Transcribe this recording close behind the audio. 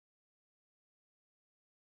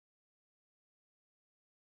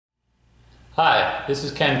Hi, this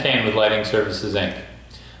is Ken Kane with Lighting Services Inc.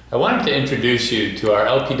 I wanted to introduce you to our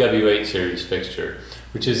LPW8 Series fixture,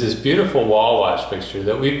 which is this beautiful wall watch fixture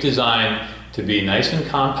that we've designed to be nice and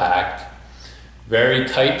compact, very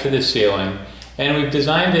tight to the ceiling, and we've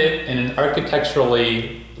designed it in an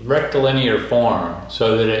architecturally rectilinear form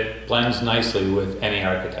so that it blends nicely with any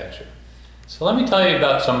architecture. So let me tell you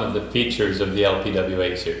about some of the features of the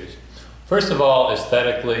LPW8 Series. First of all,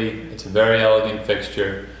 aesthetically, it's a very elegant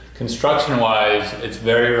fixture. Construction-wise, it's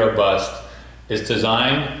very robust. It's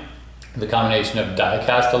designed the combination of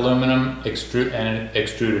die-cast aluminum and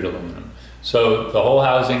extruded aluminum. So the whole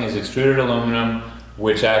housing is extruded aluminum,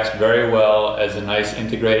 which acts very well as a nice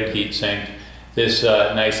integrated heat sink. This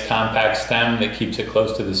nice compact stem that keeps it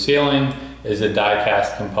close to the ceiling is a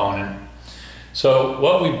die-cast component. So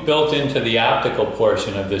what we've built into the optical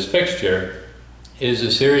portion of this fixture is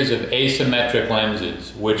a series of asymmetric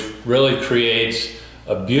lenses, which really creates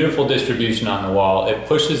a beautiful distribution on the wall. It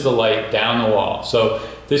pushes the light down the wall. So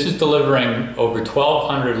this is delivering over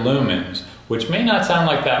 1200 lumens, which may not sound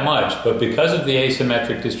like that much, but because of the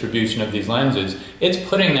asymmetric distribution of these lenses, it's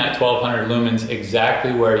putting that 1200 lumens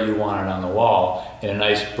exactly where you want it on the wall in a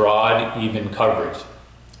nice broad, even coverage.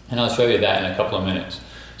 And I'll show you that in a couple of minutes.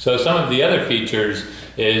 So some of the other features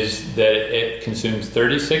is that it consumes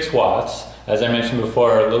 36 watts. As I mentioned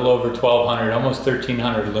before, a little over 1200, almost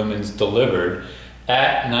 1300 lumens delivered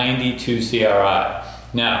at 92 CRI.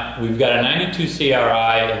 Now, we've got a 92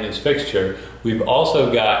 CRI in this fixture. We've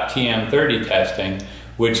also got TM30 testing,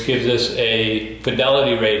 which gives us a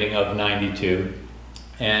fidelity rating of 92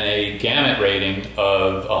 and a gamut rating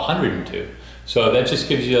of 102. So that just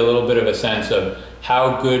gives you a little bit of a sense of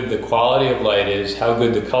how good the quality of light is, how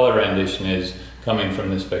good the color rendition is coming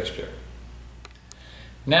from this fixture.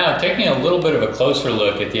 Now, taking a little bit of a closer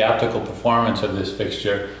look at the optical performance of this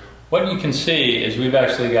fixture, what you can see is we've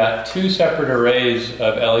actually got two separate arrays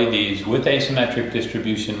of LEDs with asymmetric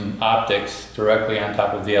distribution optics directly on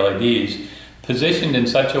top of the LEDs, positioned in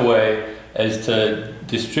such a way as to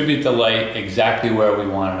distribute the light exactly where we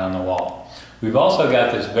want it on the wall. We've also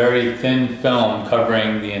got this very thin film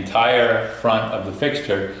covering the entire front of the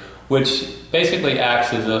fixture, which basically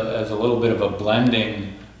acts as a little bit of a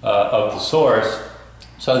blending of the source,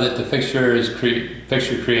 so that the fixture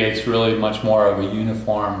creates really much more of a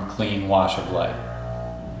uniform, clean wash of light.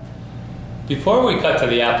 Before we cut to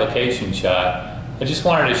the application shot, I just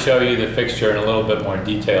wanted to show you the fixture in a little bit more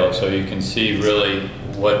detail so you can see really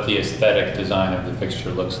what the aesthetic design of the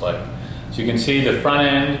fixture looks like. So you can see the front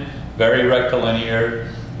end, very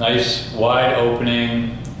rectilinear, nice wide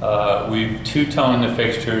opening. We've two-toned the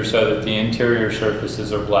fixture so that the interior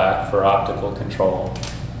surfaces are black for optical control.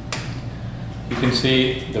 You can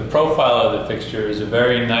see the profile of the fixture is a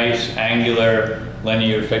very nice angular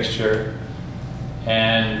linear fixture,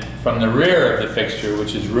 and from the rear of the fixture,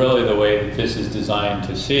 which is really the way that this is designed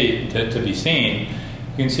to be seen,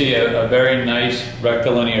 you can see a very nice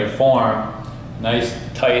rectilinear form, nice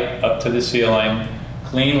tight up to the ceiling,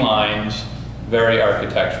 clean lines, very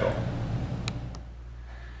architectural.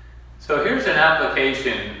 So here's an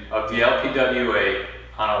application of the LPW8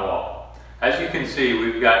 on a wall. As you can see,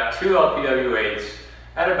 we've got two LPW8s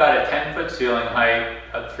at about a 10-foot ceiling height,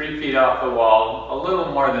 3 feet off the wall, a little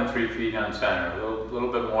more than 3 feet on center, a little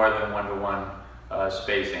bit more than 1-to-1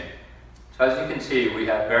 spacing. So as you can see, we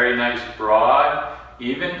have very nice broad,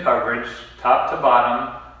 even coverage, top to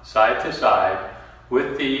bottom, side to side,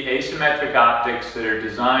 with the asymmetric optics that are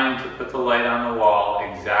designed to put the light on the wall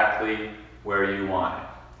exactly where you want it.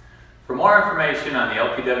 For more information on the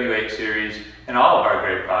LPW8 series and all of our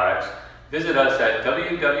great products, visit us at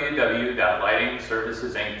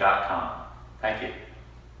www.lightingservicesinc.com. Thank you.